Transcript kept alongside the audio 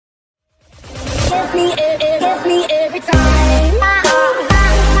gets me every time.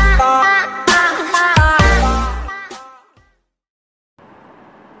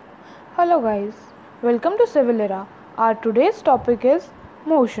 Hello guys, welcome to Civil Era. Our today's topic is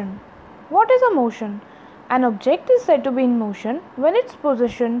motion. What is a motion? An object is said to be in motion when its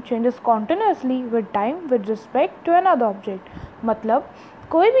position changes continuously with time with respect to another object. मतलब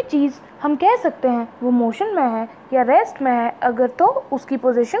कोई भी चीज़ हम कह सकते हैं वो motion में है या रेस्ट में है अगर तो उसकी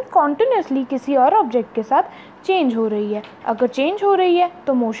पोजीशन कॉन्टिन्यूसली किसी और ऑब्जेक्ट के साथ चेंज हो रही है. अगर चेंज हो रही है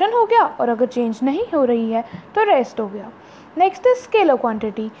तो मोशन हो गया और अगर चेंज नहीं हो रही है तो रेस्ट हो गया. Next is scalar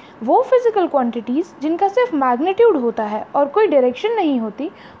quantity. वो फिजिकल क्वांटिटीज़ जिनका सिर्फ मैग्नीट्यूड होता है और कोई डायरेक्शन नहीं होती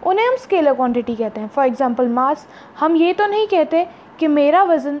उन्हें हम स्केलर क्वांटिटी कहते हैं. फॉर एग्जांपल मास. हम ये तो नहीं कहते कि मेरा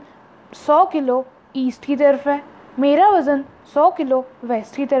वज़न 100 किलो ईस्ट की तरफ है, मेरा वज़न 100 किलो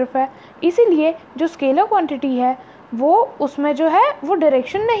वेस्ट की तरफ है. इसीलिए जो स्केलर क्वांटिटी है वो उसमें जो है वो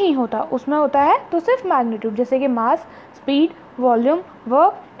डायरेक्शन नहीं होता, उसमें होता है तो सिर्फ मैग्नीट्यूड, जैसे कि मास, speed, volume,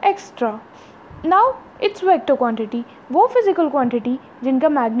 work, extra. Now it's vector quantity. वो फिजिकल क्वांटिटी जिनका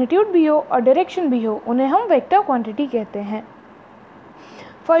मैग्नीट्यूड भी हो और डायरेक्शन भी हो उन्हें हम वेक्टर क्वांटिटी कहते हैं.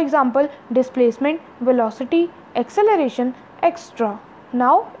 For example displacement, velocity, acceleration, extra.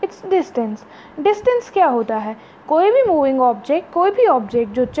 Now it's distance. Distance क्या होता है? कोई भी मूविंग ऑब्जेक्ट, कोई भी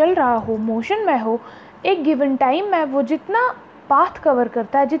ऑब्जेक्ट जो चल रहा हो, मोशन में हो, एक गिवन टाइम में वो जितना पाथ कवर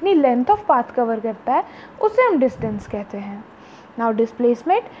करता है, जितनी लेंथ ऑफ पाथ कवर करता है उसे हम डिस्टेंस कहते हैं. Now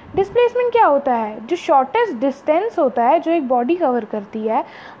displacement. डिस्प्लेसमेंट क्या होता है? जो शॉर्टेस्ट डिस्टेंस होता है जो एक बॉडी कवर करती है,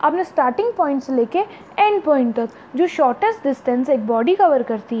 आपने स्टार्टिंग पॉइंट से लेके एंड पॉइंट तक जो शॉर्टेस्ट डिस्टेंस एक बॉडी कवर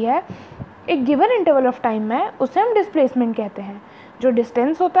करती है एक गिवन इंटरवल ऑफ टाइम में, उसे हम डिस्प्लेसमेंट कहते हैं. जो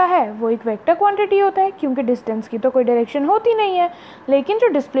डिस्टेंस होता है वो एक वेक्टर क्वांटिटी होता है क्योंकि डिस्टेंस की तो कोई डायरेक्शन होती नहीं है, लेकिन जो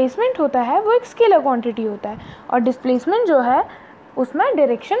डिस्प्लेसमेंट होता है वो एक स्केलर क्वांटिटी होता है और डिस्प्लेसमेंट जो है उसमें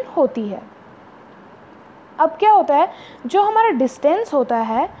डायरेक्शन होती है. अब क्या होता है, जो हमारा डिस्टेंस होता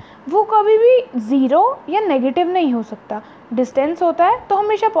है वो कभी भी ज़ीरो या नेगेटिव नहीं हो सकता. डिस्टेंस होता है तो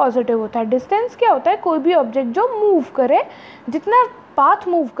हमेशा पॉजिटिव होता है. डिस्टेंस क्या होता है? कोई भी ऑब्जेक्ट जो मूव करे, जितना पाथ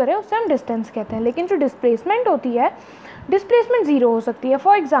मूव करे उसे हम डिस्टेंस कहते हैं. लेकिन जो डिस्प्लेसमेंट होती है, डिस्प्लेसमेंट ज़ीरो हो सकती है.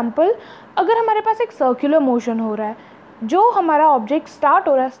 फॉर एग्जांपल अगर हमारे पास एक सर्कुलर मोशन हो रहा है, जो हमारा ऑब्जेक्ट स्टार्ट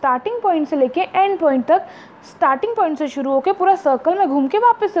हो रहा है स्टार्टिंग पॉइंट से लेके एंड पॉइंट तक, स्टार्टिंग पॉइंट से शुरू होकर पूरा सर्कल में घूम के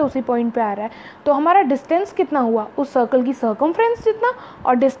वापस से उसी पॉइंट पे आ रहा है, तो हमारा डिस्टेंस कितना हुआ? उस सर्कल की सर्कमफ्रेंस जितना.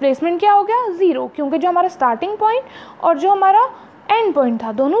 और डिस्प्लेसमेंट क्या हो गया? ज़ीरो, क्योंकि जो हमारा स्टार्टिंग पॉइंट और जो हमारा एंड पॉइंट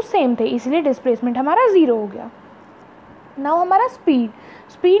था दोनों सेम थे, इसलिए डिस्प्लेसमेंट हमारा ज़ीरो हो गया. नाउ हमारा स्पीड.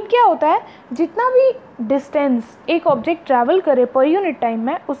 स्पीड क्या होता है? जितना भी डिस्टेंस एक ऑब्जेक्ट ट्रैवल करे पर यूनिट टाइम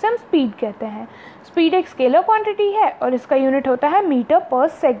में उसे हम स्पीड कहते हैं. स्पीड एक स्केलर क्वांटिटी है और इसका यूनिट होता है मीटर पर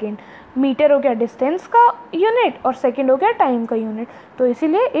सेकेंड. मीटर हो गया डिस्टेंस का यूनिट और सेकेंड हो गया टाइम का यूनिट, तो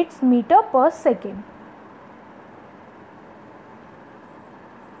इसीलिए इट्स मीटर पर second.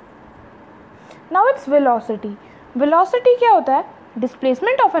 Now its velocity. Velocity क्या होता है?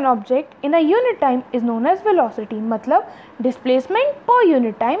 Displacement of an object in a unit time is known as velocity. मतलब displacement per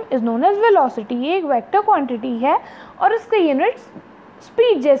unit time is known as velocity. ये एक वेक्टर क्वांटिटी है और इसके यूनिट्स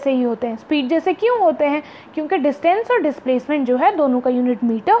स्पीड जैसे ही होते हैं. स्पीड जैसे क्यों होते हैं? क्योंकि डिस्टेंस और डिस्प्लेसमेंट जो है दोनों का यूनिट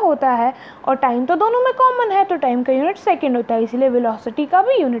मीटर होता है और टाइम तो दोनों में कॉमन है, तो टाइम का यूनिट सेकेंड होता है, इसलिए वेलोसिटी का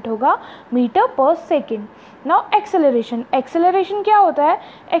भी यूनिट होगा मीटर पर सेकेंड. Now acceleration. एक्सेलरेशन क्या होता है?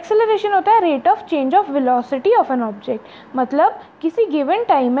 एक्सेलरेशन होता है rate of change of velocity of an object. मतलब किसी गिवन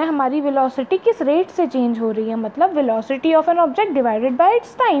टाइम में हमारी वेलोसिटी किस रेट से चेंज हो रही है, मतलब velocity of an object divided by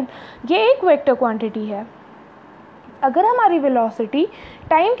it's time. ये एक वेक्टर क्वांटिटी है. अगर हमारी वेलोसिटी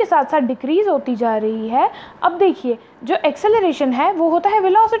टाइम के साथ साथ डिक्रीज़ होती जा रही है, अब देखिए जो एक्सेलरेशन है वो होता है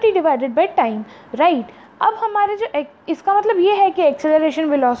velocity divided by time, right. अब हमारे जो इसका मतलब ये है कि एक्सेलरेशन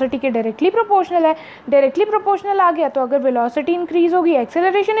वेलोसिटी के डायरेक्टली प्रोपोर्शनल है. डायरेक्टली प्रोपोर्शनल आ गया तो अगर वेलोसिटी इंक्रीज़ होगी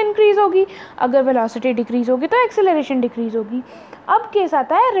एक्सेलरेशन इंक्रीज़ होगी, अगर वेलोसिटी डिक्रीज़ होगी तो एक्सेलरेशन डिक्रीज़ होगी. अब केस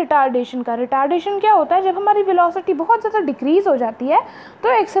आता है रिटार्डेशन का. रिटार्डेशन क्या होता है? जब हमारी वेलोसिटी बहुत ज़्यादा डिक्रीज़ हो जाती है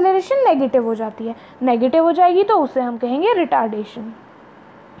तो एक्सेलरेशन नेगेटिव हो जाती है. नेगेटिव हो जाएगी तो उसे हम कहेंगे retardation.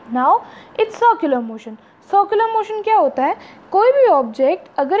 Now it's circular motion. Circular motion क्या होता है? कोई भी ऑब्जेक्ट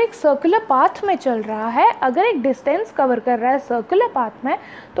अगर एक सर्कुलर पाथ में चल रहा है, अगर एक डिस्टेंस कवर कर रहा है सर्कुलर पाथ में,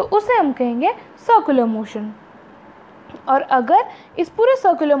 तो उसे हम कहेंगे सर्कुलर मोशन. और अगर इस पूरे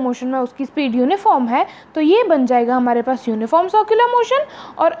सर्कुलर मोशन में उसकी स्पीड यूनिफॉर्म है तो ये बन जाएगा हमारे पास यूनिफॉर्म सर्कुलर मोशन.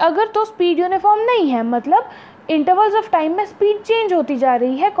 और अगर तो स्पीड यूनिफॉर्म नहीं है, मतलब इंटरवल्स ऑफ टाइम में स्पीड चेंज होती जा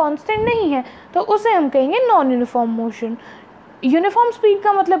रही है, कांस्टेंट नहीं है, तो उसे हम कहेंगे non uniform motion. Uniform speed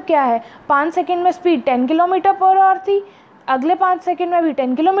का मतलब क्या है? 5 सेकेंड में स्पीड 10 किलोमीटर पर आवर थी, अगले 5 सेकंड में भी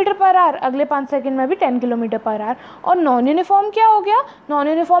 10 किलोमीटर पर आवर, अगले 5 सेकंड में भी 10 किलोमीटर पर आवर। और नॉन यूनिफॉर्म क्या हो गया, नॉन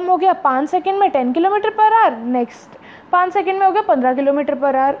यूनिफॉर्म हो गया 5 सेकंड में 10 kilometre per hour, next 5 second में हो गया 15 किलोमीटर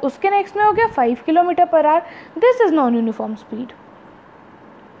पर आवर, उसके नेक्स्ट में हो गया 5 kilometre per hour. This is non uniform speed.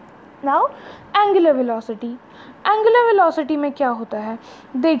 Now angular velocity. Angular velocity में क्या होता है,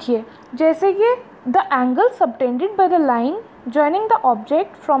 देखिए जैसे कि the angle subtended by the line joining the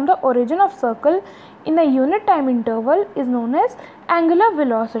object from the origin of circle in a unit time interval is known as angular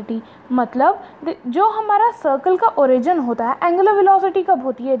velocity। मतलब जो हमारा सर्कल का ओरिजिन होता है, एंगुलर वेलोसिटी कब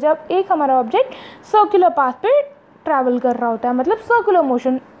होती है, जब एक हमारा ऑब्जेक्ट सर्कुलर पाथ पे ट्रैवल कर रहा होता है, मतलब सर्कुलर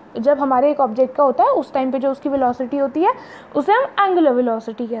मोशन जब हमारे एक ऑब्जेक्ट का होता है उस टाइम पे जो उसकी वेलोसिटी होती है उसे हम एंगुलर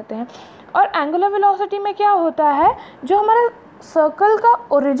वेलोसिटी कहते हैं। और एंगुलर वेलोसिटी में क्या होता है, जो हमारा सर्कल का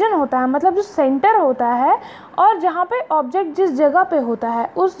ओरिजिन होता है, मतलब जो सेंटर होता है और जहाँ पे ऑब्जेक्ट जिस जगह पे होता है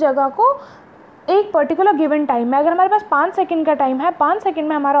उस जगह को एक पर्टिकुलर गिवन टाइम में, अगर हमारे पास 5 सेकंड का टाइम है, 5 सेकंड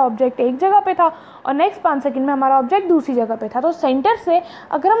में हमारा ऑब्जेक्ट एक जगह पे था और नेक्स्ट 5 सेकंड में हमारा ऑब्जेक्ट दूसरी जगह पे था, तो सेंटर से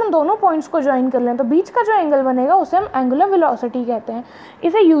अगर हम उन दोनों पॉइंट्स को ज्वाइन कर लें तो बीच का जो एंगल बनेगा उसे हम एंगुलर वेलोसिटी कहते हैं।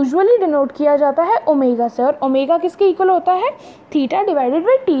 इसे यूजुअली डिनोट किया जाता है ओमेगा से, और ओमेगा किसके इक्वल होता है, theta divided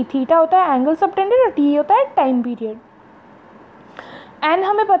by T. Theta होता है एंगल सबटेंडेड और टी होता है टाइम पीरियड। एन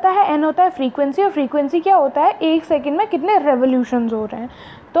हमें पता है, एन होता है फ्रीक्वेंसी, और फ्रीक्वेंसी क्या होता है, एक सेकंड में कितने रेवोल्यूशंस हो रहे हैं।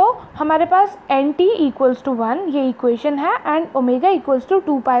 तो हमारे पास एन टी इक्वल्स टू 1 ये इक्वेशन है, and omega equals to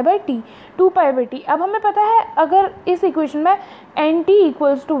 2 pi by T, 2 pi by T. अब हमें पता है अगर इस इक्वेशन में एन टी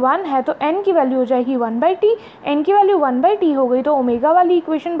इक्वल्स टू 1 है तो एन की वैल्यू हो जाएगी 1 बाई टी, एन की वैल्यू 1 बाई टी हो गई तो ओमेगा वाली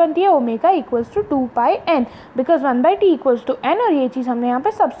इक्वेशन बनती है omega equals to 2 pi N, because 1 by T equals to N, और ये चीज़ हमने यहाँ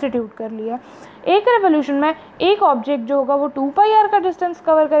पे सब्सटीट्यूट कर लिया। एक रेवोल्यूशन में एक ऑब्जेक्ट जो होगा वो 2 पाई आर का डिस्टेंस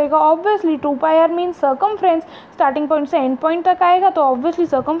कवर करेगा। Obviously 2 pi are means circumference, starting point से एंड पॉइंट तक आएगा तो ऑब्वियसली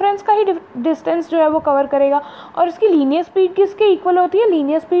सर्कमफ्रेंस का ही डिस्टेंस जो है वो कवर करेगा। और इसकी लीनियर स्पीड किसके इक्वल होती है,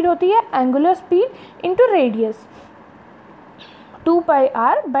 लीनियर स्पीड होती है angular speed into radius, 2 pi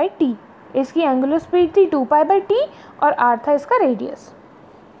R by T. इसकी एंगुलर स्पीड थी 2 पाई बाई टी और आर था इसका radius.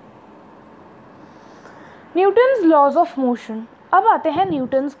 Newton's laws of motion. अब आते हैं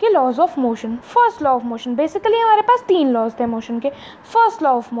न्यूटन्स के laws of motion. First law of motion, basically हमारे पास 3 लॉज थे मोशन के। First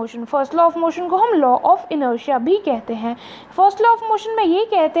law of motion, first law of motion को हम लॉ ऑफ इनर्शिया भी कहते हैं। फर्स्ट लॉ ऑफ मोशन में ये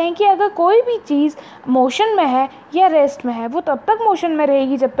कहते हैं कि अगर कोई भी चीज़ मोशन में है या रेस्ट में है वो तब तक मोशन में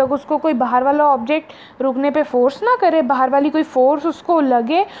रहेगी जब तक उसको कोई बाहर वाला ऑब्जेक्ट रुकने पे फोर्स ना करे, बाहर वाली कोई फोर्स उसको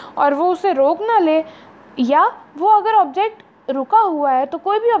लगे और वो उसे रोक ना ले, या वो अगर ऑब्जेक्ट रुका हुआ है तो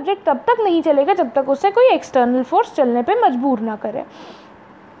कोई भी ऑब्जेक्ट तब तक नहीं चलेगा जब तक उसे कोई एक्सटर्नल फोर्स चलने पे मजबूर ना करे।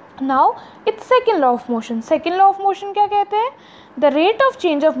 Now it's second law of motion. Second law of motion क्या कहते हैं, the rate of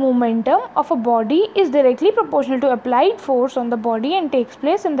change of momentum of a body is directly proportional to applied force on the body and takes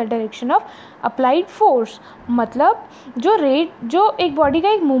place in the direction of applied force. मतलब जो एक body का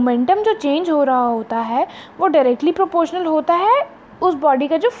एक momentum जो change हो रहा होता है वो डायरेक्टली प्रोपोर्शनल होता है उस बॉडी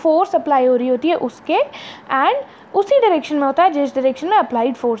का जो फोर्स अप्लाई हो रही होती है उसके, एंड उसी डायरेक्शन में होता है जिस डायरेक्शन में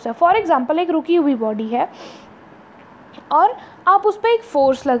अप्लाइड फोर्स है। फॉर एग्जांपल एक रुकी हुई बॉडी है और आप उस पर एक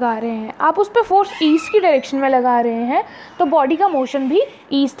फोर्स लगा रहे हैं, आप उस पर फोर्स ईस्ट की डायरेक्शन में लगा रहे हैं तो बॉडी का मोशन भी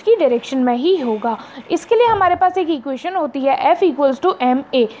ईस्ट की डायरेक्शन में ही होगा। इसके लिए हमारे पास एक इक्वेशन होती है F equals to M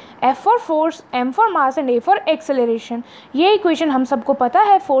A, F for force, M for mass and A for acceleration. ये इक्वेशन हम सबको पता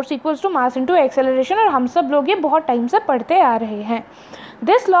है, force equals to mass into acceleration, और हम सब लोग ये बहुत टाइम से पढ़ते आ रहे हैं।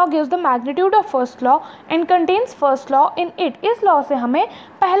 This law gives the magnitude of first law and contains first law in it. इस लॉ से हमें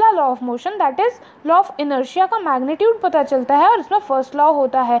पहला law of motion that is law of inertia का मैग्नीट्यूड पता चलता है और इसमें फर्स्ट लॉ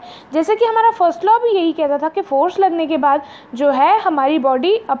होता है। जैसे कि हमारा फर्स्ट लॉ भी यही कहता था कि फोर्स लगने के बाद जो है हमारी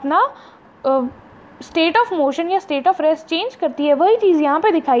बॉडी अपना स्टेट ऑफ मोशन या स्टेट ऑफ रेस्ट चेंज करती है, वही चीज़ यहाँ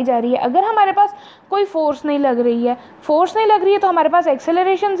पे दिखाई जा रही है। अगर हमारे पास कोई फोर्स नहीं लग रही है तो हमारे पास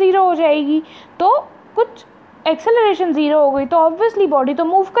एक्सेलरेशन ज़ीरो हो जाएगी, तो कुछ एक्सेलरेशन ज़ीरो हो गई तो ऑब्वियसली बॉडी तो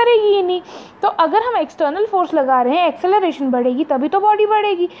मूव करेगी ही नहीं। तो अगर हम एक्सटर्नल फोर्स लगा रहे हैं एक्सेलरेशन बढ़ेगी तभी तो बॉडी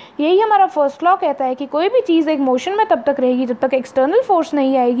बढ़ेगी। यही हमारा फर्स्ट लॉ कहता है कि कोई भी चीज़ एक मोशन में तब तक रहेगी जब तक एक्सटर्नल फोर्स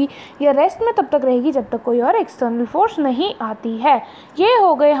नहीं आएगी, या रेस्ट में तब तक रहेगी जब तक कोई और एक्सटर्नल फोर्स नहीं आती है। ये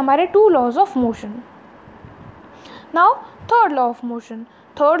हो गए हमारे 2 laws of motion. Now third law of motion.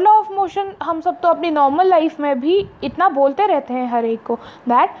 Third law of motion हम सब तो अपनी नॉर्मल लाइफ में भी इतना बोलते रहते हैं हर एक को,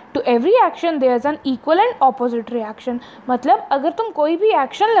 that to every action there is an equal and opposite reaction. मतलब अगर तुम कोई भी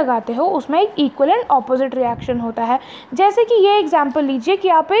एक्शन लगाते हो उसमें एक इक्वल एंड ऑपोजिट रिएक्शन होता है। जैसे कि ये एग्जांपल लीजिए कि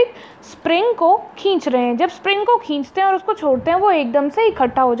आप एक स्प्रिंग को खींच रहे हैं, जब स्प्रिंग को खींचते हैं और उसको छोड़ते हैं वो एकदम से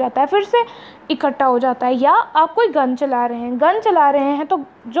इकट्ठा हो जाता है, फिर से इकट्ठा हो जाता है। या आप कोई गन चला रहे हैं तो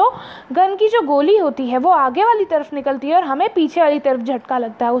जो गन की जो गोली होती है वो आगे वाली तरफ निकलती है और हमें पीछे वाली तरफ झटका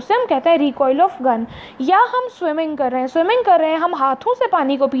लगता है, उससे हम कहते हैं रिकॉइल ऑफ गन। या हम स्विमिंग कर रहे हैं, हम हाथों से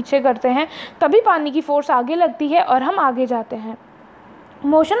पानी को पीछे करते हैं, तभी पानी की फोर्स आगे लगती है और हम आगे जाते हैं।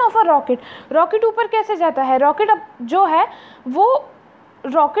 मोशन ऑफ अ रॉकेट ऊपर कैसे जाता है? रॉकेट अब जो है वो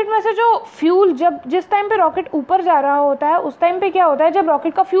रॉकेट में से जो फ्यूल जिस टाइम पे रॉकेट ऊपर जा रहा होता है उस टाइम पे क्या होता है, जब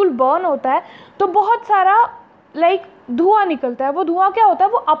रॉकेट का फ्यूल बर्न होता है तो बहुत सारा धुआं निकलता है। वो धुआं क्या होता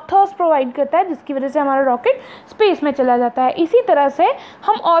है, वो अपथर्स्ट प्रोवाइड करता है, जिसकी वजह से हमारा रॉकेट स्पेस में चला जाता है। इसी तरह से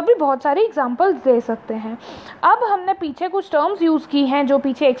हम और भी बहुत सारी एग्जांपल्स दे सकते हैं। अब हमने पीछे कुछ टर्म्स यूज़ की हैं जो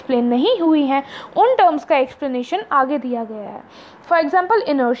पीछे एक्सप्लेन नहीं हुई हैं, उन टर्म्स का एक्सप्लेनेशन आगे दिया गया है। फॉर एग्जाम्पल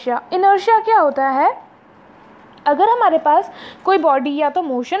इनर्शिया क्या होता है? अगर हमारे पास कोई बॉडी या तो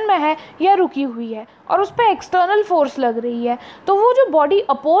मोशन में है या रुकी हुई है और उस पर एक्सटर्नल फोर्स लग रही है, तो वो जो बॉडी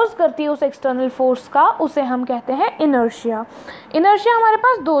अपोज करती है उस एक्सटर्नल फोर्स का, उसे हम कहते हैं इनर्शिया। इनर्शिया हमारे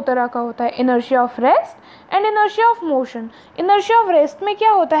पास दो तरह का होता है, inertia of rest and inertia of motion. Inertia of rest में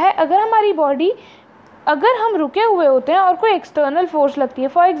क्या होता है, अगर हम रुके हुए होते हैं और कोई एक्सटर्नल फोर्स लगती है,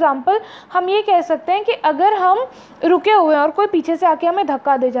 फॉर एग्जांपल हम ये कह सकते हैं कि अगर हम रुके हुए हैं और कोई पीछे से आके हमें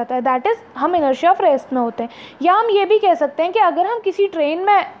धक्का दे जाता है, दैट इज़ हम इनर्शिया ऑफ रेस्ट में होते हैं। या हम ये भी कह सकते हैं कि अगर हम किसी ट्रेन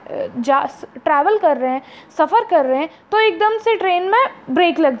में ट्रैवल कर रहे हैं, सफ़र कर रहे हैं, तो एकदम से ट्रेन में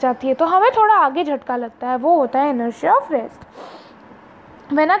ब्रेक लग जाती है तो हमें थोड़ा आगे झटका लगता है, वो होता है inertia of rest.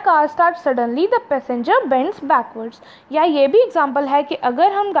 When a car starts suddenly, the passenger bends backwards। या ये भी एग्जाम्पल है कि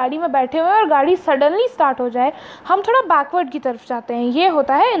अगर हम गाड़ी में बैठे हुए हैं और गाड़ी सडनली स्टार्ट हो जाए, हम थोड़ा बैकवर्ड की तरफ जाते हैं, ये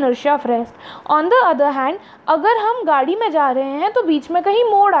होता है inertia of rest. On the other hand, अगर हम गाड़ी में जा रहे हैं तो बीच में कहीं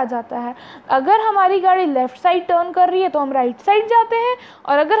मोड़ आ जाता है, अगर हमारी गाड़ी लेफ़्ट साइड टर्न कर रही है तो हम राइट साइड जाते हैं,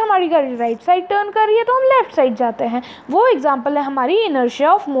 और अगर हमारी गाड़ी राइट साइड टर्न कर रही है तो हम लेफ़्ट साइड जाते हैं। वो एग्जाम्पल है हमारी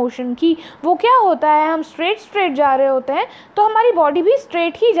इनर्शिया ऑफ मोशन की। वो क्या होता है, हम स्ट्रेट जा रहे होते हैं तो हमारी बॉडी भी स्ट्रेट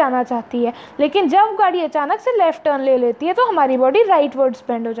ही जाना चाहती है, लेकिन जब गाड़ी अचानक से लेफ्ट टर्न ले लेती है तो हमारी बॉडी राइट वर्ड्स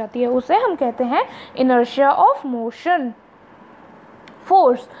बेंड हो जाती है, उसे हम कहते हैं इनर्शिया ऑफ मोशन।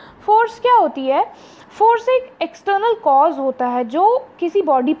 फोर्स क्या होती है? फोर्स एक एक्सटर्नल कॉज होता है जो किसी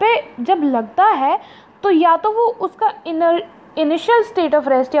बॉडी पे जब लगता है तो या तो वो उसका इनिशियल स्टेट ऑफ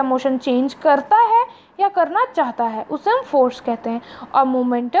रेस्ट या मोशन चेंज करता है या करना चाहता है, उसे हम फोर्स कहते हैं। और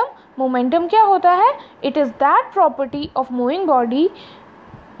मोमेंटम क्या होता है? It is that property of moving body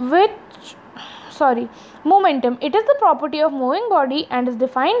momentum. It is the property of moving body and is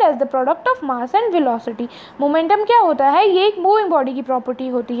defined as the product of mass and velocity. Momentum क्या होता है? ये एक मूविंग बॉडी की प्रॉपर्टी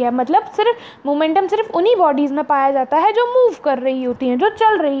होती है, मतलब मोमेंटम सिर्फ उन्हीं बॉडीज़ में पाया जाता है जो मूव कर रही होती हैं, जो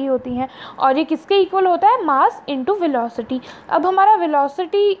चल रही होती हैं, और ये किसके इक्वल होता है? Mass into velocity. अब हमारा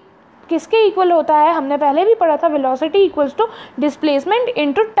वेलोसिटी किसके इक्वल होता है? हमने पहले भी पढ़ा था, velocity equals to displacement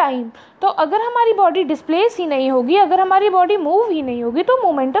into time. तो अगर हमारी बॉडी डिस्प्लेस ही नहीं होगी, अगर हमारी बॉडी मूव ही नहीं होगी तो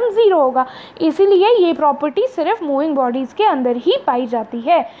मोमेंटम ज़ीरो होगा। इसीलिए ये प्रॉपर्टी सिर्फ मूविंग बॉडीज़ के अंदर ही पाई जाती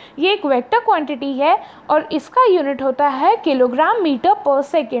है। ये एक वेक्टर क्वांटिटी है और इसका यूनिट होता है किलोग्राम मीटर पर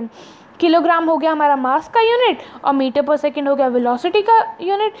सेकेंड। किलोग्राम हो गया हमारा मास का यूनिट और मीटर पर सेकेंड हो गया वेलोसिटी का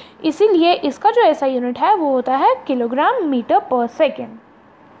यूनिट, इसीलिए इसका जो ऐसा यूनिट है वो होता है किलोग्राम मीटर पर second.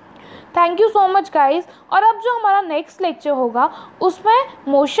 Thank you so much guys. और अब जो हमारा नेक्स्ट लेक्चर होगा उसमें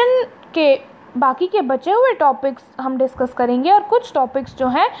मोशन के बाकी के बचे हुए टॉपिक्स हम डिस्कस करेंगे और कुछ टॉपिक्स जो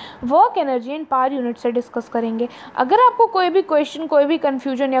हैं work energy and power unit से डिस्कस करेंगे। अगर आपको कोई भी क्वेश्चन, कोई भी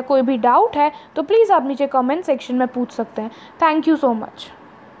कन्फ्यूजन या कोई भी डाउट है तो प्लीज़ आप नीचे कमेंट सेक्शन में पूछ सकते हैं। Thank you so much.